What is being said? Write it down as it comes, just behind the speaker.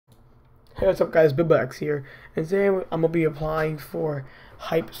Hey, what's up, guys? BibbaX here, and today I'm gonna be applying for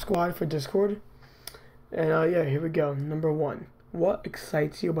HypeSquad for Discord. And yeah, here we go. Number one, what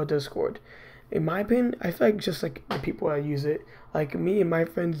excites you about Discord? In my opinion, I feel like just like the people that use it, like me and my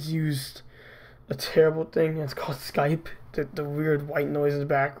friends used a terrible thing. It's called Skype. The weird white noise in the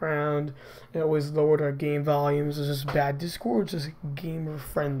background. It always lowered our game volumes. It's just bad. Discord's just gamer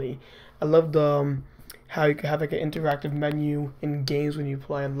friendly. I love the how you can have like an interactive menu in games when you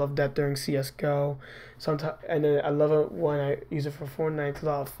play. I love that during CS:GO. Sometimes, and then I love it when I use it for Fortnite. It's a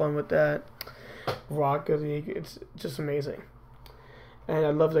lot of fun with that. Rocket League, it's just amazing. And I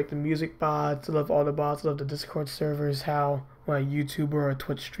love like the music bots. I love all the bots. I love the Discord servers. How when a YouTuber or a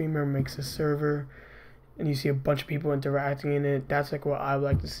Twitch streamer makes a server, and you see a bunch of people interacting in it. That's like what I would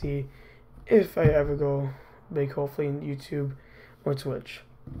like to see if I ever go big, hopefully in YouTube or Twitch.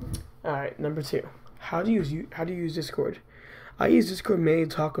 All right, number two. How do you use Discord? I use Discord mainly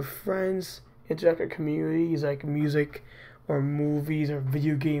to talk with friends, interact with communities like music or movies or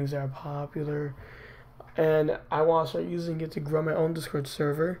video games that are popular. And I want to start using it to grow my own Discord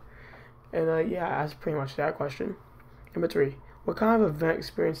server. And yeah, that's pretty much that question. Number three, what kind of event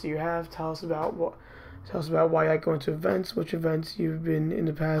experience do you have? Tell us about why you like going to events, which events you've been in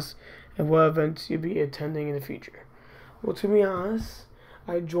the past, and what events you'll be attending in the future. Well, to be honest,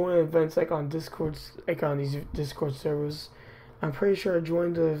 I join events like on Discords, like on these Discord servers. I'm pretty sure I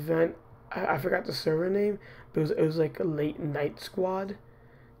joined the event. I forgot the server name, but it was like a late night squad.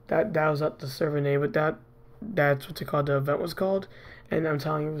 That was not the server name, but that's what the event was called. And I'm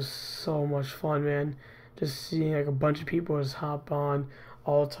telling you, it was so much fun, man. Just seeing like a bunch of people just hop on,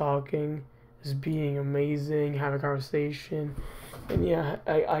 all talking, just being amazing, having a conversation. And yeah,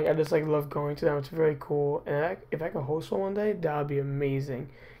 I just like love going to them. It's very cool. And if I could host one day, that would be amazing.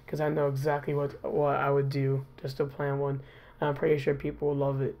 Because I know exactly what I would do just to plan one. And I'm pretty sure people will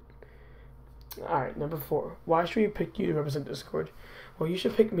love it. Alright, number four. Why should we pick you to represent Discord? Well, you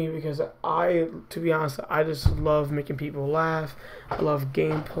should pick me because to be honest, I just love making people laugh. I love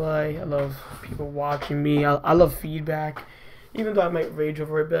gameplay. I love people watching me. I love feedback. Even though I might rage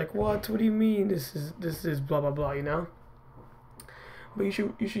over it, be like, what do you mean? This is blah blah blah, you know? But you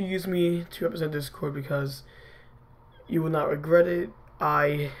should use me to represent Discord because you will not regret it.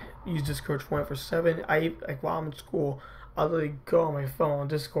 I use Discord 24/7. Like while I'm in school, I'll literally go on my phone on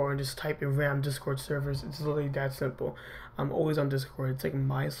Discord and just type in random Discord servers. It's literally that simple. I'm always on Discord. It's like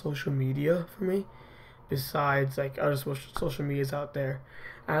my social media for me. Besides like other social medias out there,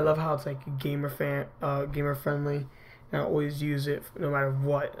 and I love how it's like gamer friendly. And I always use it no matter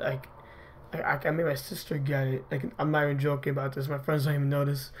what. Like I made my sister get it. Like I'm not even joking about this. My friends don't even know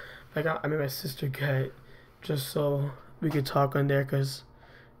this. Like I made my sister get it just so we could talk on there. Cause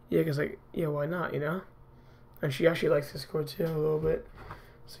like yeah, why not? You know. And she actually likes Discord too a little bit.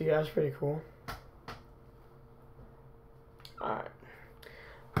 So yeah, that's pretty cool. Alright.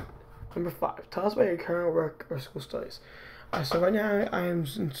 Number five. Tell us about your current work or school studies. So right now I am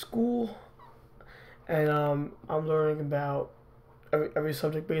in school, and I'm learning about every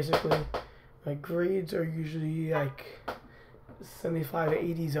subject basically. My grades are usually like 75 to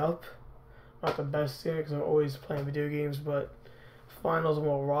 80s up. Not the best student because I'm always playing video games, but finals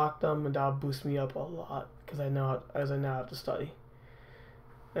will rock them and that'll boost me up a lot because I know I have to study.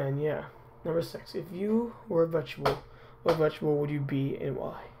 And yeah, number six. If you were a vegetable, what vegetable would you be and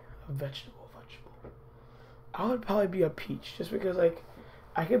why? A vegetable. I would probably be a peach just because like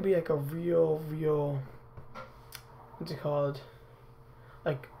I could be like a real what's it called?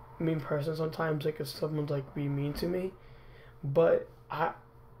 Like mean person sometimes, like if someone's like be mean to me, but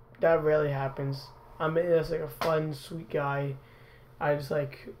that rarely happens. I'm just like a fun, sweet guy. I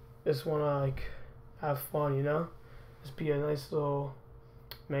just wanna like have fun, you know, just be a nice little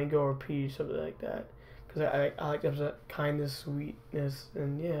mango or peach, something like that. Cause I like that kindness, sweetness,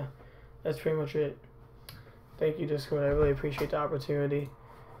 and yeah, that's pretty much it. Thank you, Discord. I really appreciate the opportunity.